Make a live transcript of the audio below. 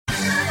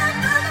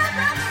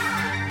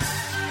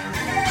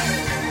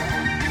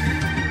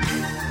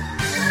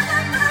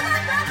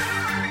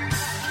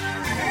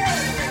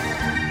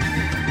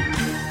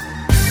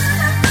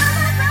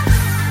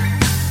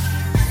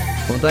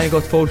Góðan daginn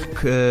gott fólk,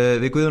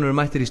 við Guðjón erum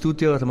mættir í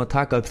stúdíu og ætlum að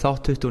taka upp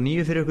þátt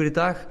 29 fyrir ykkur í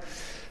dag.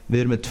 Við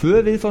erum með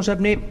 2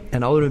 viðfangsefni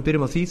en áður við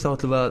byrjum á því þá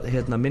ætlum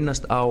við að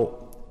minnast á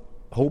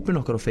hópin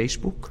okkar á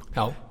Facebook.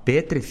 Já.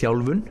 Betri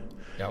þjálfun.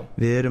 Já.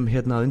 Við erum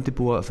að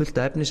undirbúa fullt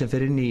af efni sem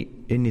fer inn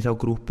í þá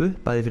grúpu,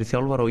 bæði fyrir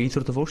þjálfara og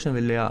íþróttafólk sem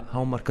vilja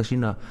hámarka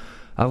sína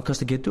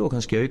afkastagetu og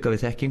kannski auka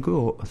við þekkingu,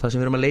 og það sem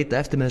við erum að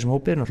leita eftir með þessum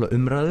hópi er náttúrulega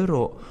umræður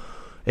og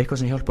eitthvað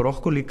sem hjálpar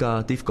okkur líka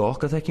að dýpka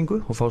okkar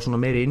þekkingu og fá svona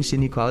meiri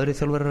innsýn í hvað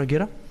aðrir þjálfarar eru að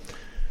gera.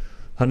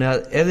 Þannig að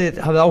ef þið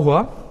hafið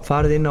áhuga,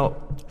 farið inn á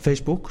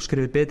Facebook,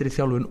 skrifið betri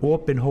þjálfun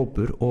opin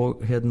hópur og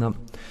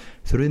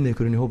þröðið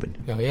ykkur inn í hópin.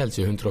 Já, ég held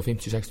sér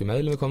 150-60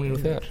 meðlum við komin nú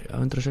þegar.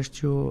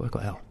 160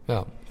 eitthvað, já. Já,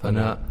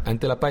 þannig að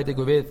endilega bæti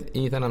ykkur við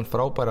í þennan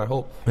frábærar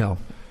hóp. Já.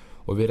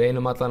 Og við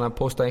reynum allan að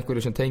posta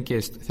einhverju sem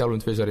tengist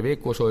þjálfun 2 í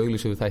viku og svo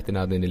auglýsum við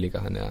þættina að inni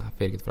líka, þannig að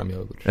fer ekkert fram hjá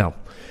ykkur. Já.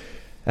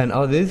 En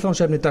að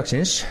viðfangsefni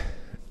dagsins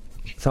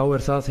þá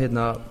er það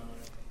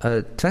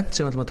tvennt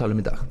sem við ætlum að tala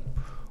um í dag,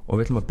 og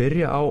við ætlum að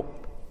byrja á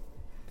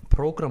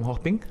program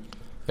hopping.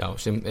 Já,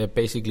 sem er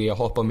basically að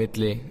hoppa á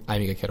milli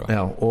æfingakerfa.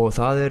 Já, og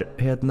það er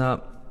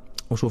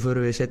og svo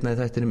förum við setna í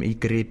þættinum í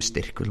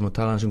gripstyrk, við ætlum að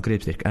tala um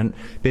gripstyrk, en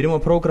byrjum á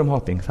program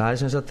hopping. Það er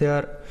sem sagt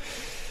þegar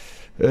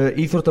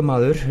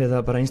íþróttamaður eða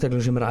bara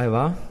einstaklingur sem er að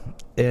æfa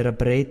er að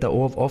breyta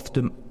of oft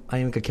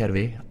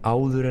æfingakerfi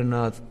áður en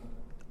að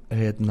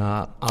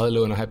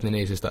aðlögun að hefnin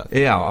eigi sér stað.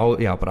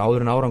 Já, bara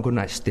áður en árangur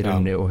næst í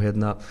rauninni, og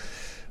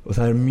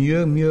það er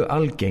mjög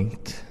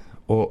algengt,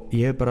 og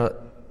ég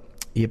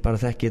bara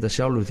þekki þetta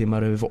sjálfur því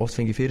maður hefur oft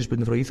fengið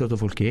fyrirspurnir frá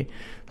íþróttafólki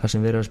þar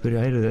sem verið að spyrja,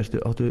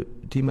 áttu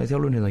tíma í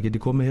þjálfun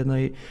geti komið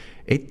í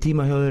 1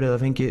 tíma hjá þér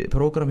eða fengið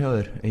prógram hjá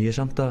þér, en ég er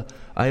samt að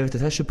æfa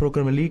eftir þessu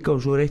prógrami líka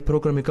og svo er 1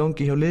 prógram í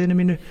gangi hjá liðinu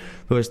mínu.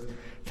 Þú veist,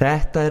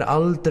 þetta er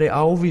aldrei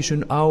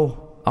ávísun á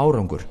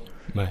árangur.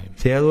 Nei.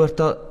 Þegar þú ert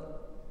að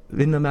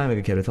vinna með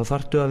æfingakerfi þá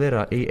þarftu að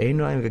vera í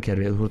einu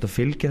æfingakerfi, þú ert að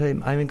fylgja þeim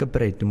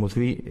æfingabreytum og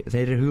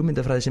þeir eru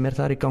hugmyndafræði sem er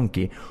þar í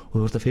gangi, og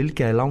þú ert að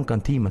fylgja þeim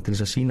langan tíma til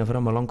þess að sýna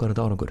fram á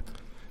langarhægt árangur.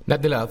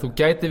 Nefnilega, þú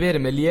gæti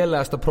verið með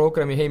lélegasta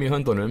prógram í heimi í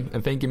höndunum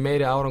en fengið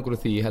meiri árangur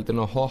úr því heldur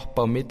en að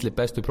hoppa á milli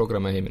bestu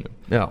prógrama í heiminum.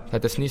 Já.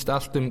 Þetta snýst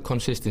allt um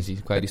consistency.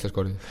 Hvað er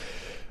íslenska orðið?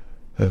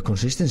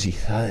 Consistency,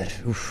 það er,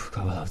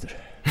 hvað var það aftur?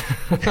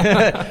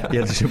 Ég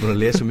held að ég búin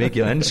að lesa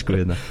mikið á ensku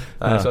Það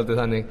er svolítið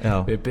þannig. Já.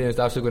 Við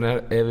byggjumst afsökunar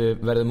ef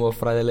við verðum of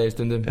fræðilegi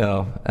stundum.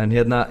 Já, en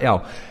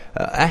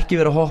ekki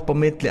vera að hoppa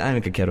á milli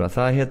æfingakerfa.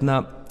 Það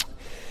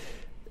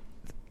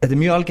þetta er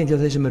mjög algengt hjá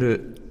þeir sem eru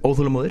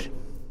óþolinmóðir.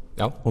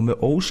 Já. Og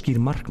með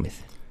óskýr markmið.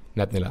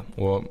 Nefnilega,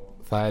 og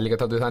það er líka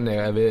talað þannig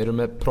að við erum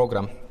með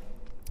prógram,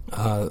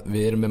 að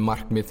við erum með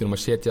markmið, þurfum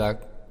að setja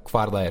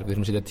hvar það er, við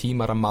þurfum að setja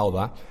tímaramma á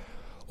það,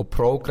 og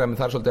prógramið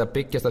þarf svolítið að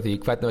byggjast að því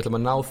hvernig við ætlum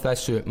að ná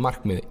þessu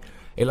markmiði.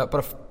 Eða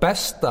bara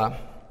besta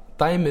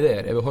dæmið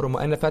er ef við horfum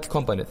á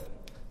NFL-kompanið.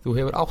 Þú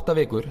hefur 8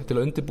 vikur til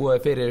að undirbúa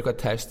þig fyrir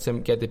eitthvað test sem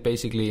getur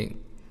basically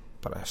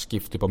bara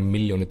skipt upp á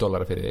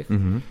 $1,000,000 fyrir þig.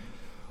 Mm-hmm.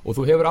 Og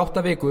þú hefur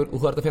 8 vikur og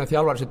þú þarft að finna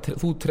þjálfara sem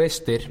þú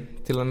treystir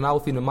til að ná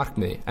þínu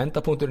markmiði.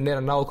 Endapunkturinn er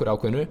að ná okkur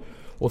ákveðnu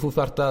og þú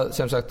þarft að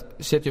sem sagt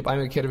setja upp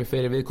æfingakerfi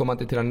fyrir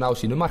viðkomandi til að ná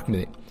sínu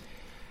markmiði.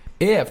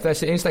 Ef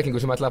þessi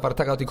einstaklingur sem ætlaði að fara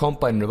að taka þátt í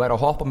kombæninu væri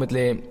að hoppa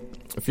milli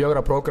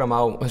 4 prógrama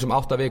á þessum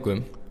 8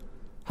 vikum,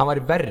 hann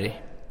væri verri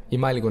í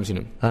mælingunum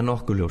sínum. Það er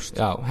nokkuð ljóst.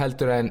 Já,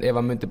 heldur en ef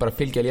hann myndi bara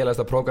fylgja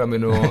lélegasta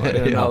prógraminu og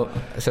reyna að ná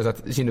sem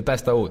sagt sínu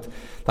besta út.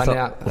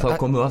 Þannig að þá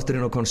komum við aftur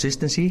inn á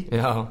consistency,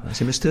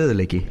 sem er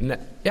stöðuleiki.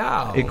 Já.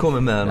 Ég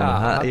komið með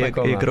hann,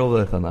 ég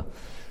gróði upp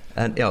þannig.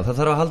 En já, það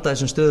þarf að halda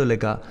þessum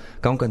stöðuleika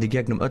gangandi í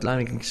gegnum öll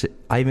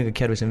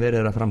æfingakerfi sem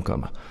verið er að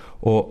framkvæma.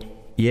 Og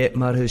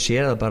maður hefur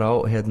séð það bara á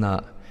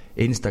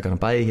Instagram,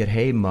 bæði hér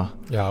heima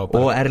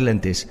og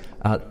erlendis,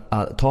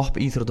 að topp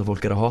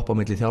íþróttafólk er að hoppa á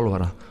milli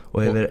þjálfara og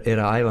er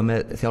að æfa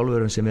með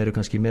þjálfurum sem eru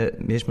kannski með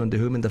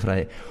mismunandi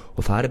hugmyndafræði,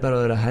 og það er bara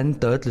að vera að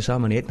henda öllu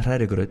saman í einn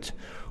hrærigraut,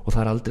 og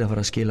það er aldrei að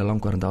fara að skila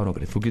langvarandi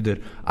árangri.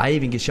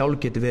 Æfingi sjálf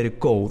getur verið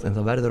góð, en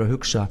það verður að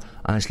hugsa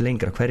aðeins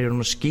lengra, hverju er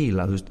hún að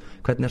skila, þú veist,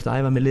 hvernig ertu að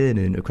æfa með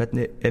liðinu,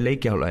 hvernig er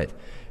leikjálagið,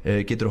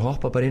 getur þú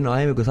hoppa bara inn á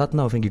æfingu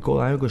þarna og fengið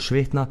góða æfingu,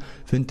 svitna,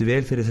 fundi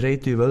vel fyrir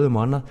þreytu í vöðum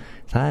og annað.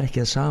 Það er ekki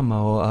það sama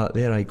og að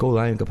vera í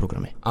góða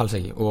æfingaprógrami. Alls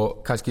ekki,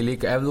 og kannski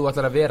líka ef þú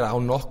ætlar að vera á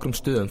nokkrum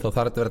stöðum þá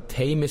þarf þetta að vera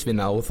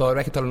teymisvinna, og þá erum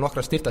við ekki að tala um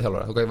nokkra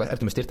styrktaþjálfara. Þú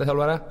ertu með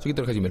styrktaþjálfara, svo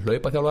getur þú kannski með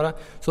hlaupaþjálfara,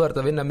 svo er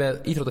þetta að vinna með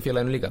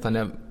íþróttafélaginu líka.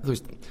 Þannig að þú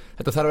veist,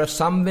 þetta þarf að vera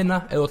samvinna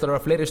ef þú ætlar að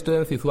vera fleiri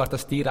stöðum, því þú ert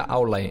að stýra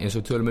álagi eins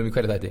og tölum í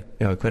hverju þætti.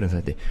 Já, hverjum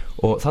þætti.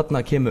 Og þarna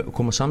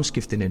koma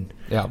samskiptin inn.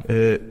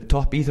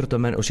 Topp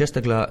íþróttamenn og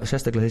sérstaklega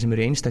þeir sem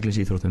eru í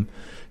einstaklingsíþróttum,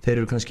 þeir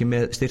eru kannski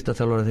með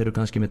styrktaþjálfara, þeir eru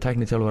kannski með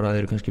tækniþjálfara,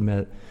 þeir eru kannski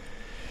með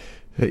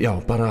 3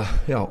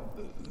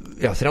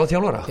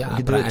 þjálfara,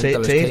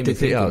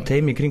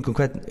 teimi kringum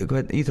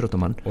hvern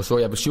íþróttamann, og svo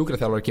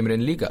sjúkraþjálfara kemur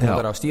inn líka. Það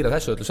þarf að stýra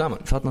þessu öllu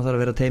saman. Þarna þarf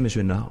að vera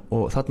teimisvinna,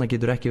 og þarna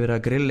getur ekki verið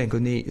að grilla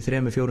einhvern í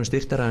 3-4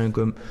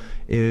 styrktaræfingum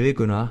yfir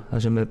vikuna, það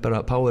sem er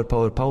bara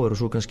power og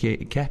svo kannski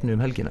keppni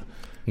helgina.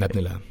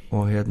 Nefnilega.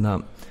 Og ég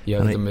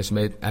veit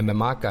með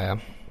MMA-gæja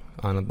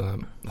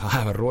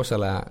það var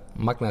rosalega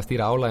magnað að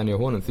stýra álæginu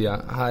á honum því að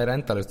það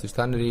endalaust,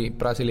 hann í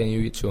Brazilian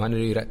Jiu-Jitsu, hann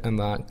í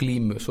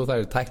glímu, svo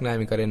það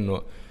tækniæfingar inn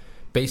og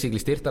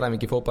basically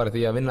styrtaræfingi fór bara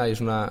því að vinna í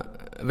svona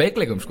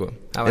veikleikum sko.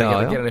 Það var ekki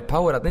að gera neitt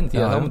power inn því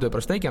að þá myndu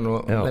bara steikja hann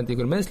og lendi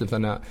ykkur meðslum,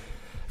 þannig að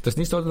það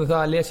snýst alltaf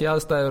það að lesa í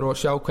aðstæður og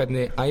sjá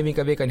hvernig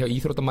æfingavikan hjá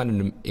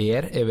íþróttamanninum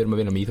ef við erum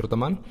að vinna með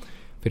íþróttamann.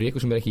 Fyrir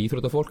ykkur sem ekki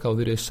íþróttafólk þá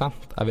þurfið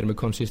samt að vera með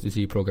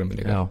consistency í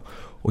prógraminu. Já,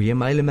 og ég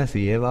mæli með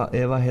því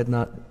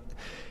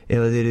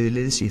ef þið eru í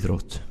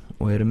liðsíþrótt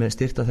og eru með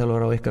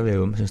styrktarþjálfara á ykkar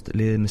vegum,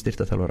 liðið með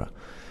styrktarþjálfara,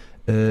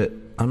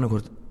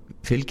 annarkvort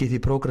fylgið því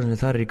prógraminu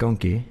þar í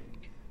gangi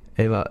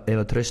ef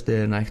að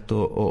traustið nægt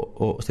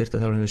og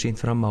styrktarþjálfarinn hefur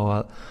sýnt fram á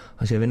að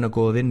hann sé að vinna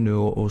góða vinnu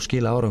og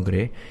skila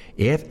árangri.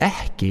 Ef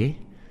ekki,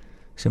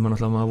 sem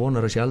maður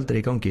vonar að sé aldrei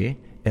í gangi,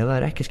 ef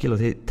það ekki skil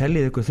og þið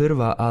teljið ykkur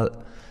þurfa að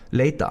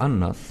leita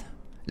annað,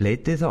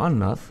 leitið þá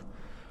annað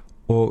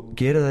og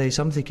gerið það í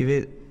samþykki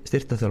við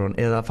styrktarþjálfarann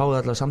eða fáið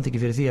allavega samþykki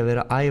fyrir því að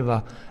vera að æfa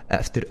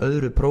eftir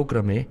öðru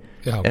prógrami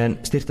en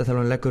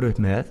styrktarþjálfarann leggur upp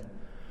með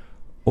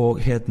og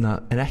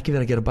en ekki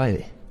vera að gera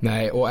bæði.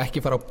 Nei, og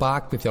ekki fara á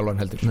bak við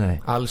þjálfarann heldur. Nei.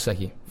 Alls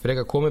ekki.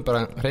 Frekar komið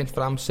bara hreint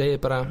fram, segið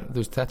bara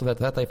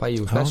þetta ég fæ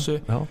úr þessu,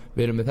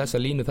 við erum með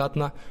þessa línu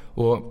þarna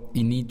og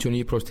í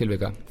 99%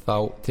 tilvika þá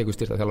tekur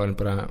styrktarþjálfarinn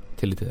bara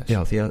tillit til þess.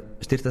 Já, því að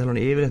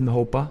styrktarþjálfarinn yfirleitt með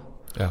hópa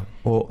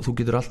og þú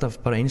getur alltaf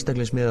bara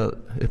einstaklingsmiðað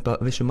upp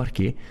að vissu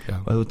marki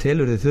og ef þú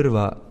telur þið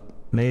þurfa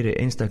meiri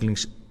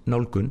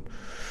einstaklingsnálgun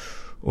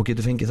og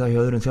getur fengið það hjá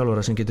öðrum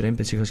þjálfara sem getur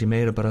einbeitt sig kannski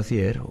meira bara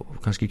þér og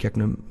kannski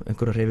gegnum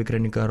einhverja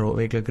hreyfigreiningar og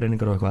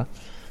veikleikagreiningar og eitthvað,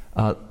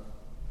 að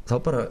þá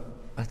bara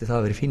ætti það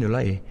að vera í fínu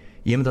lagi.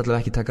 Ég myndi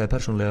allavega ekki taka það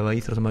persónulega ef að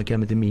íþróttamaður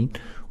kemur til mín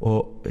og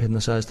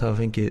sagðist hafa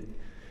fengið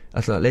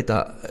alltaf að leita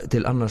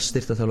til annars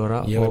styrktarþjálfara.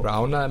 Ég var bara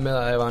ánægður með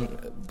það ef hann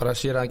bara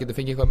sér að hann getur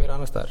fengið eitthvað meira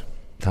annars staðar.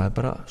 Það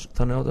bara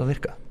þannig átt að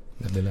virka.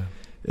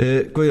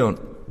 Guðjón,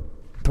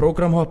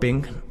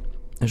 programhopping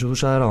eins og þú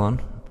sagðir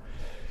áðan,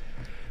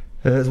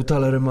 þú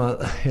talar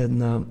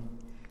að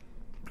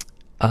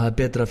að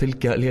betra að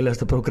fylgja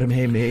lélegasta prógrami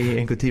heimi í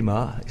einhver tíma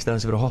í staðan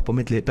sem vera að hoppa á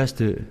milli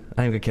bestu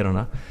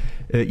æfingakerfana.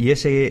 Ég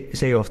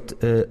segi oft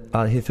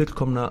að hið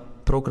fullkomna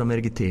prógram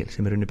ekki til,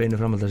 sem unni beinu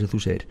framhald sem þú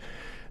segir,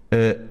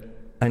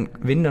 en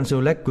vinnan sem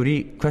þú leggur í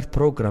hvert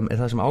prógram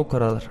það sem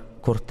ákvarðar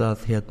hvort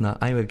að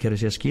æfingakerfi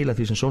sé að skila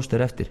því sem sóst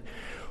eftir.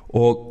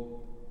 Og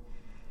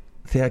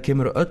þegar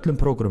kemur á öllum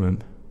prógramum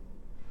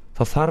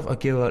þá þarf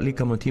að gefa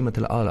líkamann tíma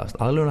til að aðlagast.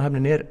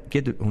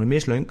 Aðlögunarhæfnin hún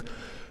mislöng,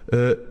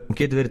 hún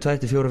getur verið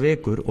 2-4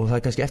 vikur og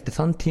það kannski eftir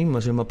þann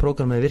tíma sem að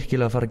prógramið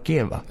virkilega að fara að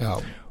gefa.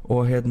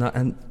 Og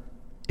en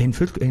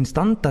hinn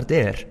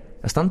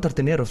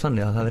standardin of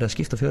þannig að það verið að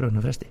skipta 4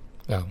 vikna fresti.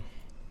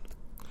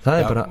 Það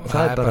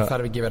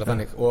þarf ekki að vera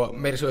þannig og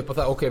meiri svo upp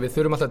á það, við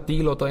þurfum alltaf að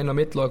dílóta inn á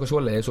mill og eitthvað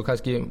svoleiðis og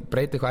kannski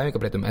breyti eitthvað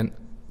æfingabreytum, en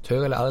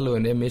taugalega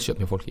aðlögun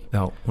misjöfn hjá fólki.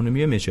 Já, hún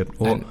mjög misjöfn.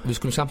 En við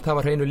skulum samt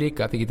hafa hreinu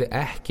líka að þið getið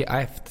ekki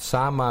æft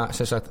sama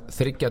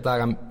 3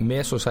 daga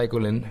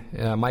mesosækulin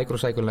eða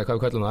microsækulin eða hvað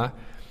við köllum það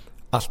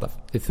alltaf.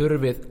 Þið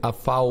þurfið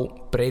að fá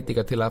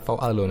breytingar til að fá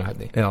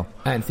aðlögunarhæfni.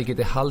 En þið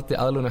getið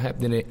haldið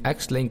aðlögunarhæfninni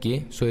x lengi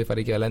svo þið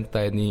fari ekki að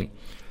lenda inn í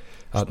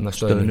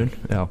stöðunum.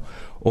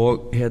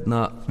 Og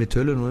við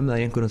tölum það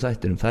í einhverjum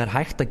þættinum. Það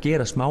hægt að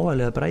gera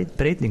smávægilega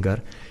breytingar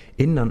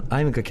innan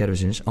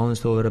æfingakerfisins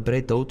áðins þó að vera að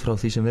breyta út frá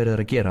því sem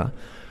verið að gera.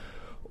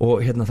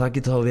 Og það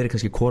getur þá verið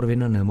kannski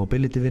core-vinnan eða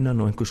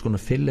mobility-vinnan og einhvers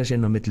konar fillers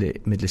inn á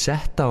milli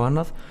setta og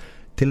annað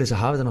til þess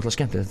að hafa þetta náttúrulega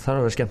skemmtilegt. Það þarf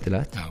að vera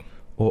skemmtilegt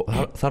og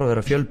þarf að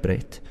vera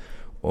fjölbreytt.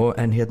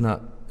 En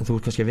þú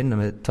ert kannski að vinna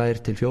með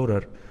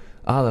 2-4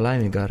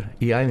 aðalæfingar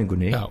í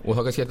æfingunni. Og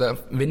þá kannski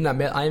að vinna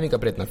með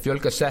æfingabreytnar,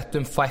 fjölga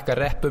settum, fækka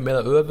reppum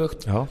eða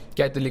öfugt.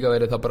 Gæti líka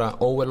verið það bara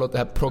overload,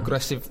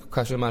 progressive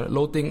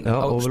loading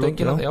á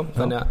stöngina.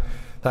 Þannig að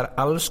það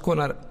alls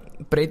konar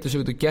breytur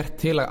sem getur gert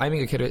til að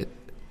æfingakerfi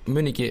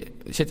mun ekki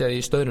setja það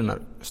í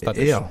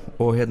stöðrunarstatus.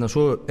 Og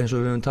svo eins og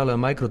við höfum talað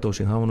um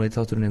microdosing, það var nú eitt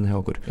þátturinn hjá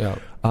okkur,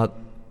 að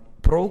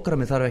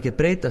prógramið þarf ekki að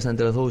breytast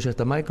endilega þó þú sért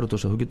að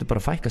microdosa, þú getur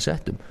bara fækka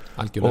settum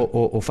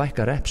og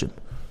fækka repsum,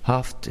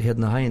 haft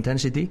high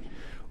intensity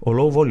og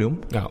low volume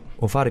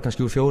og farið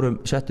kannski úr 4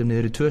 settum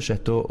niður í 2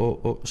 sett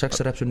og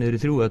 6 repsum niður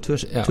í 3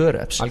 eða 2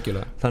 reps.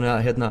 Þannig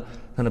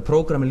að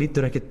prógramið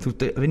lítur ekki,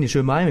 þú vinn í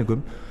sömu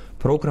æfingum,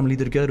 prógram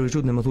lítur ekki öðruvísi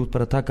út nema þú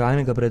bara taka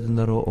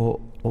æfingabreytunar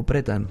og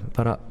breyta þeim,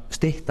 bara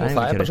stytta æfingakerfi.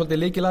 Og það bara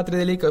svolítið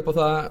lykilatriði líka upp á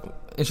það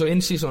eins og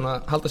in-season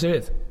að halda sig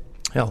við.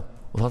 Já,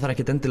 og það þarf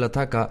ekkert endilega að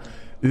taka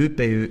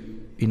U-beygju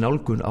í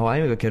nálgun á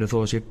æfingakerfi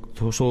þó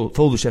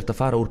þú sért að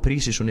fara úr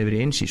pre-season yfir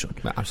í in-season.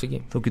 Nei, alls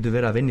ekki. Þú getur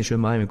verið að vinna í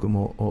sömu æfingum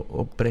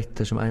og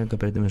breyta þessum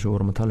æfingabreytum eins og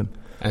vorum að tala um.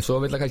 En svo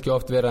vil það kannski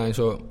oft vera eins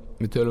og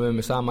við tölum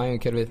með sama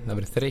æfingakerfið, það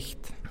verið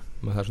þreytt,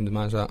 maður þarf svona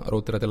aðeins að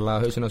rótira til að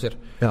laga hausinn á sér.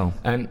 Já.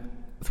 En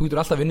þú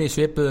getur alltaf vinnið í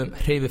svipuðum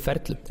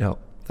hreyfiferlum. Já.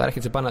 Það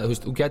ekki sem bannað,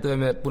 þú getur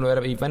búin að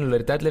vera í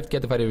venjulegri deadlift,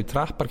 getur farið yfir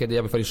trappar,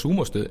 getur farið í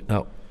sumostuð.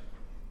 Já.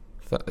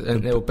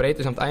 en ef þú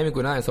breytir samt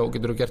æfingun aðeins þá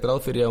getur þú gert ráð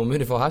fyrir að þú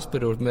munir fá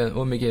haspur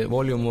með mikið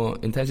volume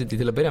og intensity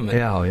til að byrja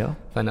með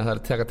þannig að það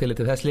er taka til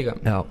þess líka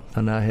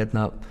þannig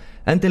að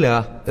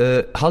endilega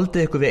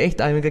haldið ykkur við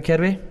eitt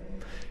æfingakerfi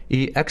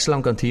í x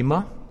langan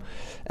tíma,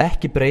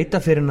 ekki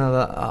breyta fyrir að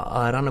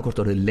það er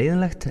annarkvort orðið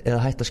leiðinlegt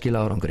eða hætt að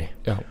skila árangri.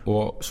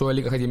 Og svo er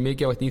líka hægt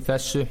mikilvægt í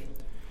þessu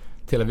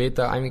til að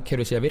vita að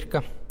æfingakerfi sé að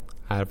virka,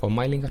 það er að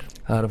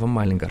fá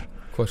mælingar.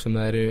 Hvort sem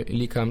það eru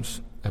líkams,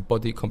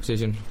 body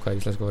composition, hvað er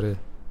íslenska orðið?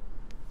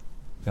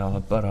 Já, það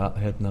er bara,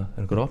 er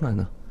einhver opnað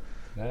hérna?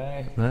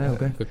 Nei,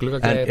 ok.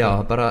 En já,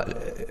 bara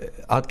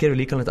atgerfi,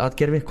 líkamlegt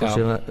atgerfi, hvort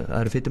sem það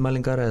eru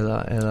fitumælingar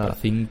eða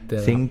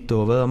þyngd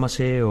og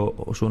vöðamassi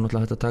og svo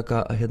náttúrulega hægt að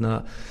taka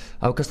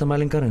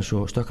afkastamælingar eins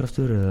og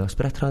stökkkraftur eða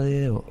spretthraði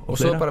og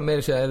svo bara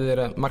meira sér ef þið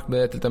er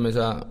markmiðið til dæmis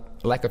að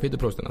lækka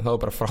fitupróstina, þá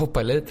er bara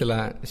frábær leið til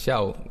að sjá,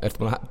 ertu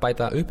búin að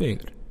bæta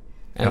uppbyggingur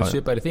en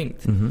svipari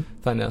þyngd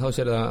þannig að þá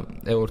sér það,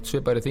 ef þú ert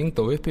svipari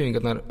þyngd og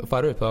uppbyggingarnar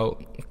fara upp, þá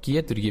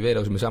getur ekki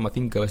verið á sem er sama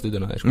þynga veist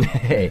utan að þér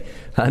Nei,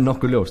 það er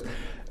nokkuð ljóst.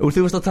 Úr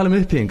því varst að tala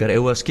uppbyggingar,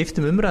 ef við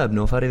skiptum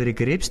umræðefni og fara yfir í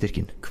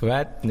gripstyrkin,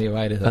 hvernig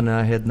væri það? Þannig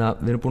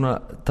að við erum búin að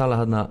tala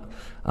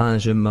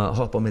aðeins að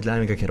hoppa á milli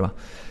æfingakerfa.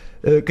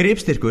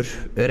 Gripstyrkur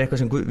er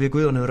eitthvað sem við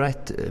Guðjón hefur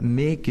rætt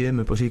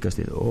mikið upp á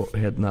síðkastið og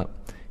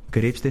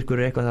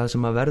gripstyrkur er eitthvað það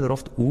sem verður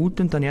oft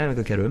út undan í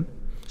æfingakerfum,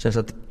 sem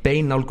sagt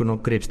bein nálgun á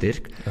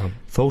gripstyrk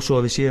þó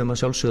svo að við séum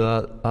að sjálfsögða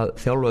að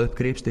þjálfa upp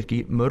gripstyrk í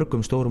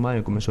mörgum stórum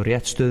æfingum eins og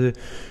réttstöðu,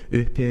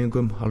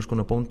 upphefingum, alls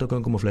konar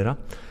bóndagöngum og fleira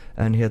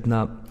en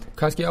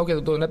kannski ágætt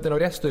að þú nefnir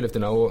á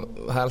réttstöðulyftina og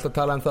það er alltaf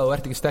talað um það að þú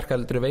ert ekki sterkar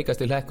heldur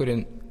veikast til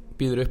hlekkurinn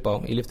býður upp á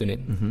í lyftunni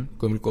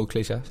gömul góð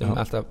klísja sem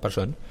er alltaf bara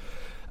sönn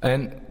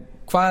en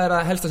hvað er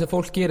að helsta sem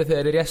fólk gerir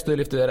þegar í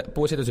réttstöðulyftu er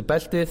búið að setja þessu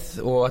beltið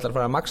og ætlar að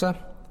fara að maxa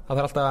það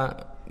þarf alltaf að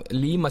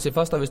líma sér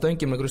fast af við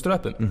stöngin með einhverju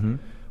ströpum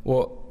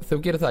og þau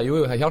gerir það,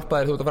 það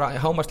hjálpa þér þú ert að fara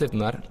í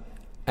hámarkslyftunar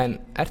en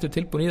ertu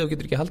tilbúin í það og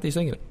getur ekki haldið í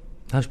stöngina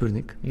það er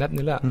spurning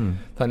nefnilega,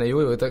 þannig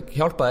að þetta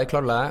hjálpa þér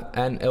klárlega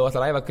en ef þú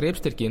ætlar að æfa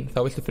gripstyrkin þá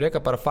viltu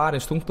freka bara fara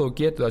eins þungt og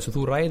getur þess að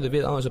þú ræður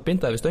við á þess að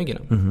binda þig við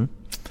stöngina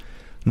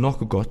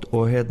Nokkuð gott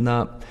og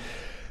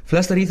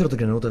flestar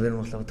íþróttagreinar, út af við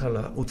erum alltaf að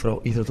tala út frá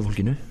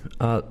íþróttafólkinu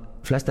að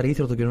flestar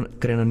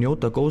íþróttagreinar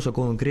njóta góðs og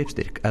góðum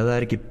gripstyrk ef það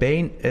er ekki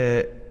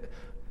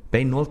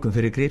bein notkun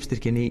fyrir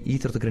gripstyrkin í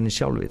íþróttagreinin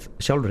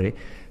sjálfri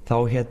þá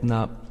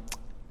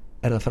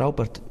er það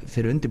frábært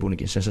fyrir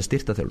undirbúningin sem þess að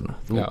styrktaþjálfuna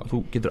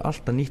þú getur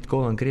alltaf nýtt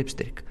góðan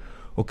gripstyrk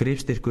og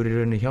gripstyrkur í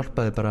rauninni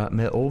hjálpaði bara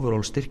með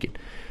overall styrkin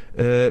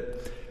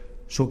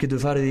svo getur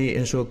við farið í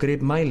eins og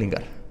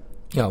gripmælingar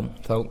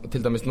þá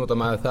til dæmis nota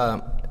maður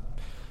það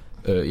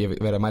ég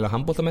verið að mæla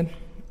handboltamenn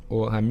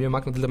og það er mjög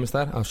magna til dæmis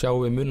þar að sjá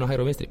við mun á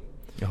hægri og vinstri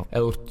ef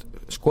þú ert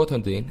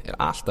skothönduðin er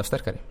alltaf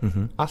sterkari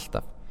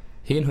alltaf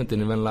hinn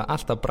höndin er venjulega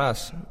alltaf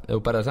bras ef þú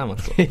berða saman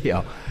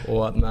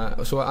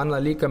og svo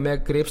annað líka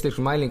með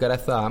gripstyrksmælingar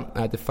er það að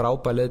þetta er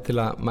frábær leið til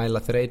að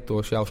mæla þreyt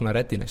og sjá svona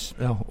readiness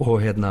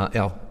og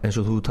eins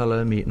og þú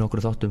talaði í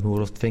nokkru þáttum þú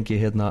oft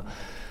fengið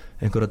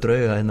einhverja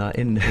drauga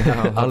inn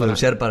alveg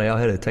sér bara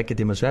 2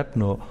 tíma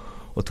svefn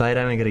og 2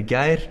 æfingar í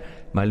gær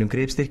mælum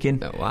gripstyrkin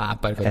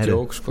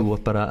þú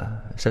bara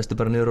sestu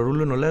bara niður á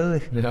rúllun og leiðu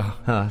þig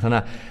þannig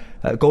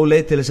að góð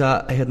leið til þess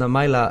að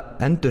mæla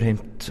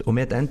endurheimt og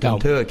meta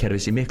endurheimt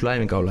taugakerfis í miklu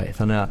æfingaálagi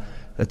þannig að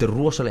þetta er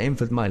rosalega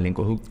einföld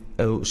mæling og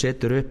ef þú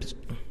setur upp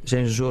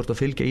segjum sem svo ert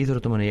að fylgja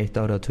íþróttamanni í 1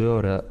 ár eða 2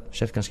 ár eða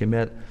sett kannski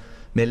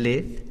með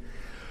lið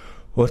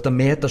og ert að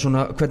meta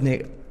svona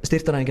hvernig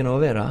styrktaræfingin á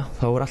að vera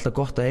þá er alltaf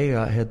gott að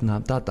eiga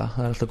data,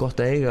 það er alltaf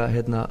gott að eiga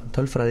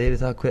tölfræði yfir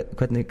það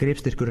hvernig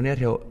gripstyrkurinn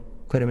er hjá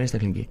hverjum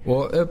einstaklingi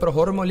og ef við bara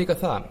horfum á líka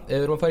það ef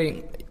við erum að fara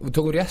við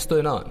tókum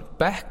réttstöðun aðan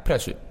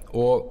backpressu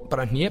og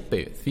bara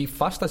hnébeygju því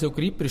fastast þú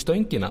grípur í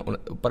stöngina og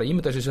bara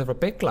ímyndar sér frá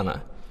beglana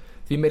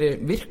því meiri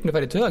virkni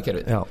færi í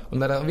taugakerfið og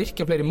það er að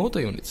virkja fleiri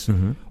motorunits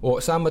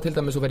og sama til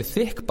dæmis þú færi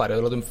þykkbar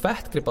eða látum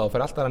fettgripa og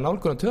færi alltaf að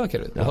nálguna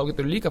taugakerfið og þá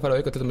getur þú líka að fara að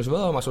auka til dæmis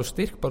vöðvamassa og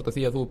styrk bara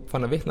því að þú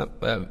fann að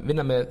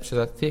vinna með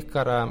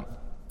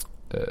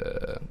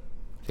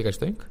þykkari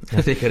stöng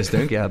þykkari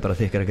stöng, bara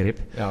þykkara grip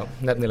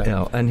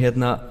nefnilega en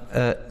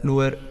nú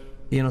er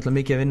ég náttúrulega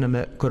mikið að vinna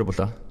með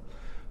körfubolta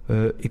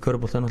í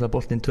körfubolta er náttúrulega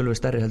boltinn töluvert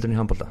stærri heldur en í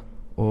handbolta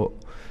og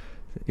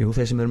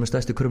þeir sem eru með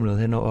stærstu krumluna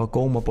þeir ná að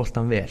góma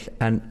boltan vel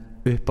en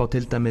upp á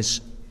til dæmis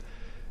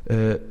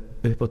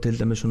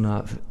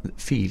svona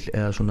fíl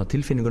eða svona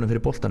tilfinninguna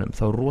fyrir boltanum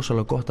þá er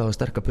rosalega gott að hafa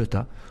sterka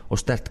putta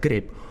og sterkt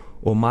grip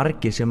og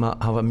margir sem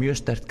að hafa mjög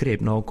sterkt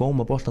grip ná að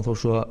góma boltan þó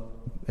svo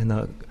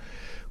að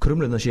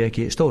krumluna sé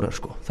ekki stórar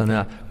þannig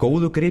að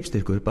góðu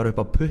gripstyrkur bara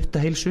upp á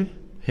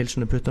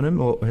heilsunni puttanum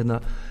og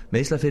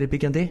meðsla fyrir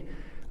byggjandi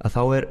að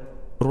þá er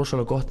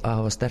rosalega gott að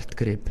hafa sterkt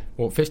grip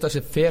og fyrst að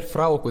sem fer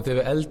frá okkur þegar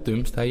við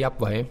eldumst það er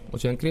jafnvægi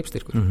og síðan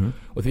gripstyrkur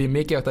og því er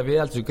mikilvægt að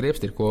við eldum þessu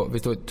gripstyrk og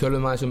við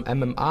tölum aðeins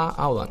MMA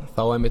áðan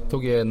þá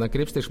tók ég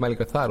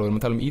gripstyrksmælingar þar og við erum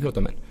að tala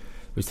íþróttamenn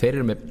þeir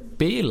eru með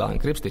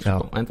bilaðan gripstyrk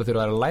sko, enda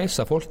þurfa að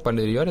læsa fólk bara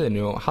niður í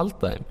jörðinu og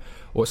halda þeim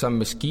og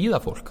saman með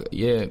skíðafólk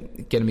ég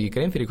gerði mikið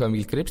grein fyrir hvað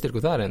mikil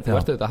gripstyrku það en þú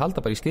ert auðvitað að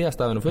halda bara í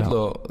skíðastafinu full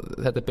og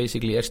þetta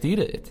basically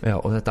stýrið þitt Já,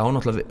 og þetta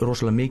ánáttúrulega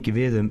rosalega mikið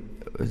við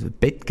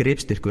beinn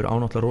gripstyrkur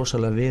ánáttúrulega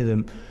rosalega við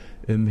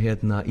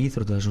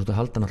íþróttu þess að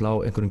halda náttúrulega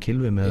á einhverjum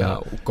kilvum eða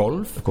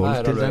golf það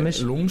er alveg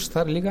lúmst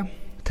þar líka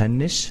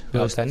tennis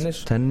og og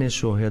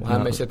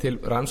það með sér til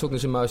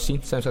rannsóknir sem hafa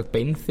sýnt sem sagt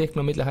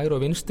beinþykna á milli hægri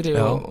og vinstri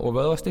og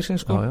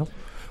vöðvastyrksins sko.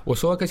 Og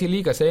svo kannski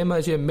líka segjum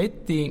að þessi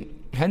meitt í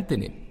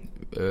hendinni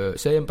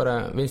segjum bara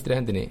vinstri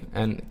hendinni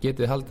en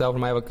getið haldið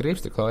áfram að æfa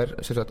gripstyrk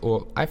þá sem sagt,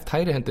 og æft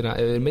hægri hendina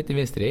ef þið er meitt í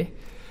vinstri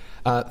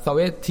þá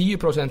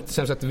 10%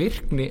 sem sagt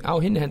virkni á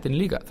hinni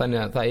hendinni líka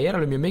þannig að það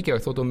alveg mjög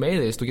mikilvægt þótt þú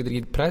meiðist þú getur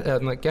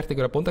ekki gert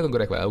einhverja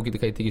bóndagöngur eitthvað þú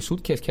getur tekið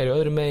sútkeiskæri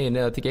öðru megin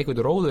eða tekið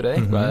eitthvað róður eða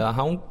eitthvað eða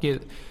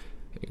hangið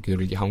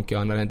getur ekki hangið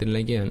á annar hendinni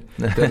lengi en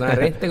þannig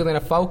að reynda einhvern veginn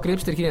að fá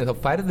gripstyrk hérna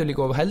þá færðu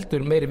líka og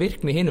heldur meiri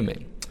virkni hinum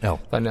megin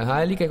þannig að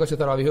það líka eitthvað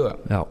sem þarf að hafa í huga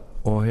Já,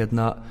 og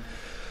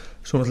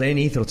svo náttúrulega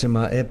einn íþrótt sem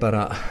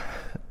bara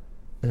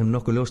sem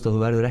nokkuð ljóst að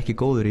þú verður ekki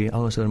góður í á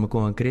þess að vera með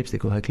góðan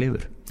gripstyrk og það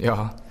klifur Já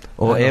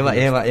og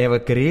ef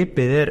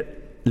gripið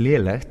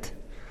lélegt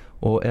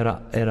og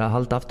að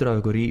halda aftur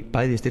af ykkur í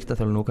bæði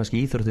styrktarþjálfun og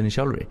kannski íþróttinni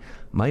sjálfri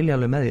mæli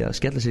alveg með því að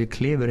skella sér í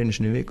klifur einu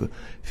sinni í viku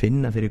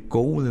finna fyrir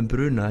góðum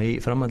bruna í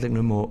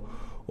framhandleggnum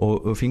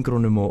og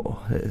fingrunum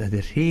og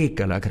þetta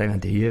hrikalega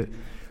krefjandi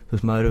þú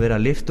veist maður verið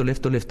að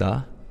lifta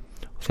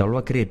og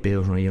þjálfa gripið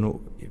og svona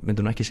ég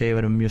myndi ekki segja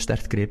að vera mjög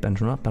sterkt grip en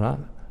svona bara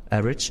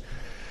average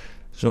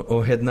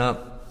og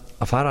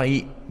að fara í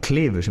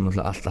klifu sem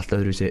alltaf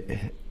öðruvísi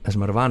það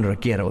sem maður vanur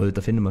að gera og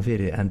auðvitað finnum maður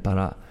fyrir en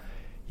bara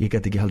ég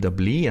get ekki haldið á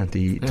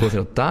blýjandi í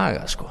 2-3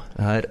 daga sko.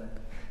 Það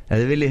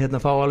ef þið viljið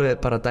fá alveg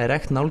bara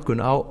direkt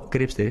nálgun á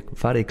gripstyrk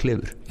farið í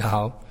klifur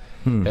Já,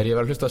 ég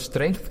var að hlusta á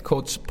Strength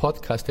Coach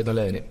podcast hérna á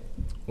leiðinni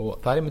og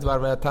þar myndi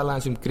var að tala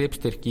eins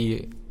gripstyrk í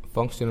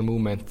functional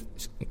movement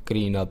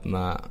green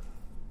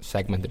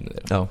segmentinu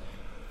þeirra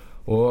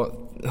og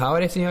það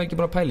var eitt sem ég hef ekki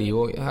búin að pæla í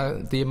og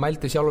því ég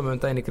mældi sjálfum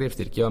með daginn í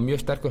gripstyrk ég var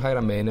mjög sterkur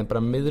hægra megin en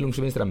bara miðlungs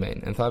vinstra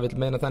megin en það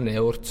vil meina þannig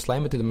ef þú ert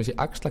slæmur til dæmis í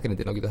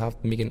axlagrindin þá getur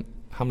haft mikið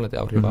hamlandi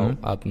áhrif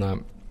á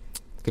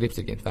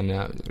gripstyrkin þannig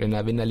að reyna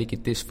að vinna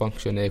líki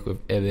dysfunction eða eitthvað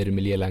ef þið eru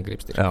með lélegan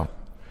gripstyrk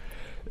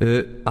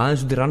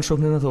aðeins út í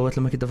rannsóknina þó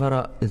ætlum ekki að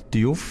fara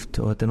djúft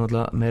og þetta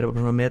náttúrulega meira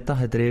bara meta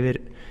þetta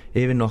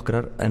yfir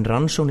nokkrar en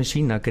rannsóknir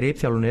sína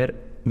gripþjálfun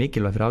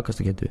mikilvæg fyrir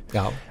afkastagetu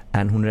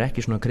en hún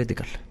ekki svona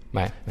kritikal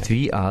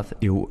því að,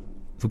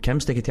 þú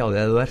kemst ekki hjá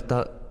því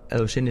ef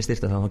þú sinni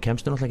styrta þá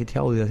kemst þú náttúrulega ekki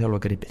hjá því að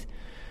þjálfa gripið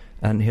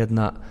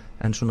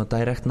en svona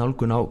direkt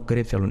nálgun á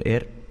gripþjálfun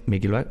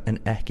mikilvæg en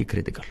ekki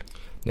kritikal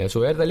Nei,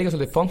 svo það líka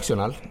svolítið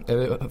funksjónal ef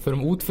við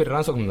förum út fyrir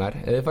rannsóknunar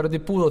ef við farum út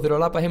í búð og þurfum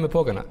að labba heim með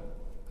pókana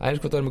það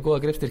eins hvort það með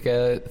góða gripstyrk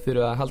eða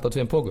þurfum að halda á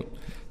 2 pókum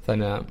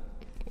þannig að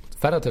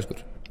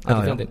ferðartöskur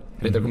reyndar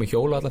að koma í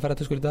hjóla allar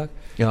ferðartöskur í dag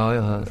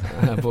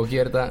það er búið að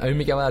gera þetta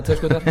auðmikið af aða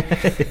töskutar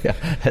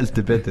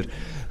heldur betur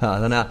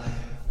þannig að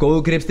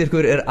góðu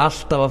gripstyrkur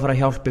alltaf að fara að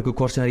hjálpa ykkur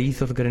hvort sem það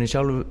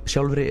íþróttagreininni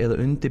sjálfri eða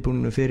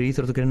undirbúinu fyrir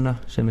íþróttagreinina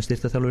sem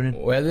styrktarþjálfunin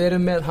og ef þið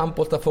eru með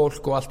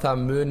handboltafólk og allt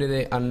það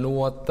muniði að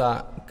nota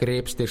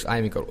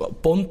gripstyrksæfingar og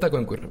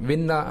bóndagöngur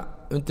vinna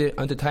undir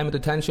time and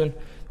attention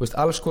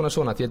alls konar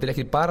svona því þetta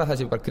ekki bara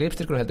það sem bara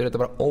gripstyrkur heldur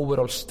þetta bara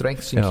overall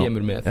strength sem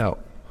kemur með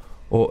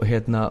og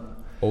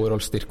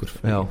overall styrkur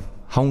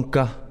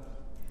hanga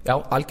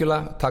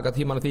algjörlega, taka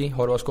tíman af því,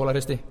 horfa á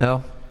skólahristi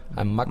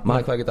það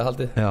magnaði hvað geta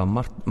haldið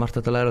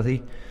margt að læra því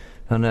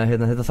þannig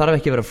að þetta þarf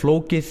ekki að vera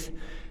flókið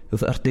þú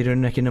þarft í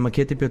rauninni ekki nema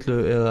ketibjöllu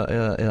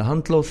eða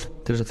handlóð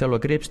til þess að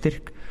þjálfa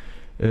gripstyrk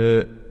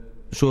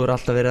svo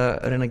alltaf verið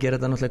að reyna að gera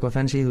þetta náttúrulega eitthvað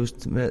fancy þú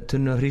veist, með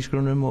tunnu af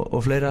hrísgrónum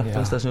og fleira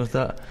það sem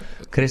þú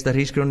kreista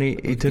hrísgrón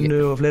í tunnu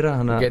og fleira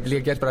þú getur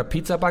líka gert bara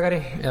pizzabakari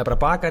eða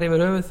bara bakari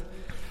yfir höfuð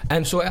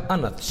en svo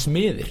annað,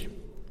 smiðir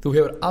þú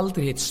hefur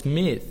aldrei hitt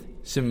smið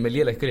sem er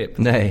lélegt grip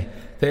Nei.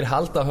 Þeir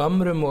halda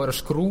hömrum og eru að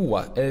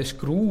skrúa eða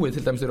skrúið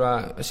til dæmis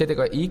að setja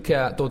eitthvað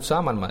IKEA dót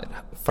saman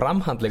maður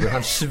framhandlegur,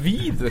 hann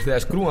svíður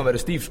þegar skrúan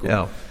verður stíf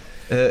sko.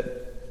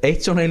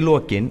 Eitt svona í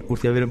lokin úr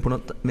því að við erum búin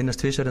að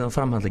minnast tvisvarinn á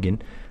framhandlegin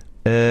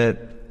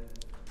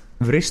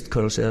wrist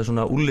curls eða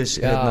svona úllis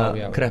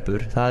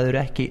kreppur það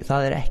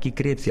er ekki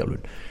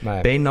gripþjálfun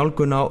bein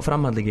nálgun á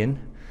framhandlegin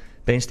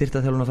bein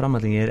styrktarþjálfun á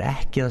framhandlegin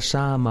ekki það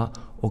sama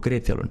og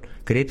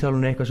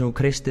gripþjálfun eitthvað sem þú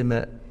kreistir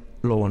með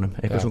lóanum,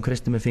 eitthvað sem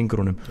kristi með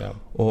fingrunum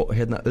og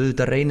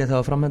auðvitað reynir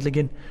það á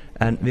framhandlegin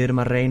en við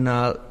erum að reyna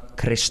að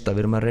krista,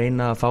 við erum að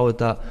reyna að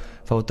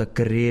fá þetta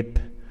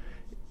grip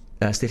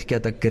eða styrkja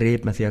þetta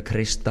grip með því að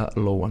krista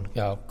lóan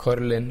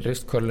curlin,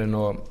 wrist curlin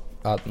og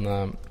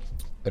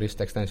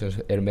wrist extensions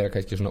eru meira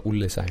kannski svona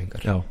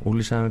úlliðsæfingar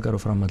úlliðsæfingar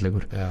og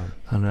framhandlegur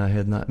þannig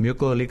að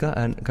mjög góða líka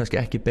en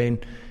kannski ekki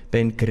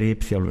bein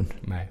gripþjálfun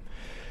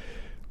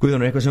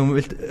Guðjón, eitthvað sem þú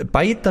vilt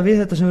bæta við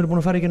þetta sem við erum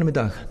búin að fara í gennum í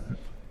dag?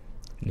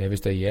 Nei,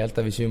 veistu, ég held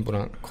að við séum búin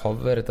að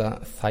cover þetta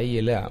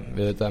þægilega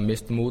við þetta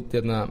mistum út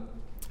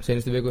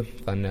senustu viku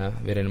þannig að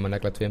við reynum að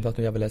negla 2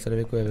 þáttum jafnvel þessari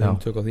viku ef við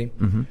höfum tök á því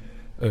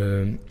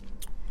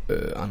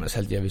annars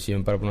held ég að við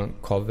séum bara búin að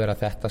covera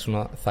þetta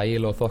svona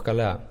þægilega og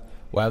þokkalega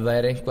og ef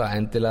það eitthvað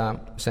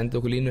endilega sendi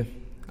okkur línu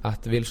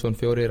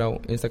 @Wilson4 á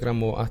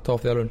Instagram og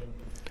 @toppþjálfun.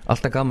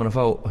 Alltaf gaman að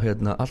fá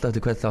alltaf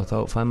eftir hvert þá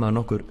fæ maður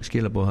nokkur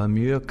skilabóð, það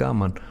mjög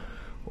gaman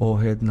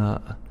og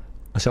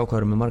að sjá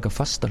hvað með marga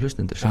fasta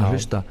hlustendur sem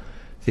hlusta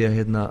því að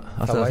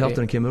alltaf að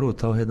þátturinn kemur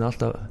út þá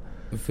alltaf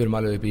við fyrum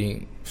alveg upp í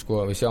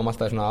við sjáum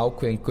alltaf svona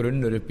ákveðin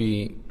grunnur upp í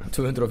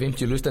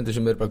 250 hlustendur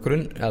sem bara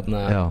grunn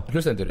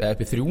hlustendur eða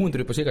upp í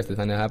 300 upp á síkastið,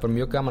 þannig að það bara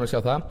mjög gaman að sjá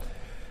það.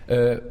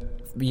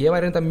 Ég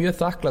væri reynda mjög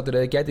þakklátur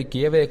eða gæti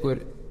gefið ykkur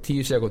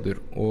 10 sekúndur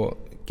og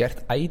gert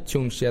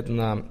iTunes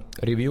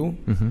review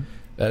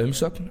eða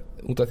umsögn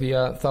út af því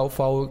að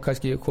þá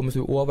kannski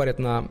komist við ofar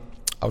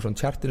á svona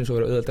chartinu svo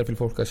verður auðveldar fyrir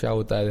fólk að sjá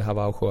þetta eða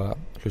hafa áhuga að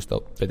hlusta á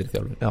betri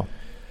þjálfun.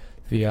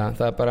 Því að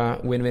það bara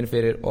win-win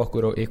fyrir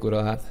okkur og ykkur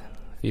og það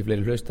því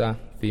fleiri hlusta,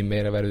 því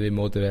meira verður við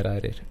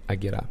mótiveraðir að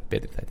gera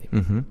betri þætti.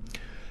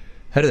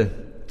 Herðu,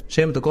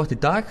 segjum þetta gott í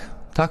dag,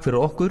 takk fyrir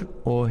okkur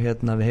og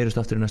við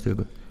heyrjumst aftur í næstu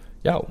viku.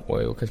 Já,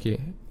 og kannski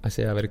að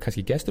segja að verður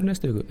kannski gestur í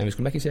næstu viku, en við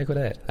skulum ekki segja hvað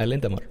það er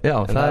leyndamál. Já,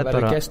 en það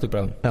verður gestur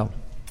bráðum. Já,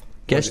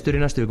 gestur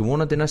í næstu viku,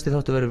 vonandi næsti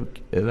þáttu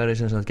verður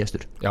sem sagt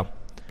gestur. Já,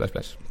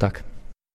 bless. Takk.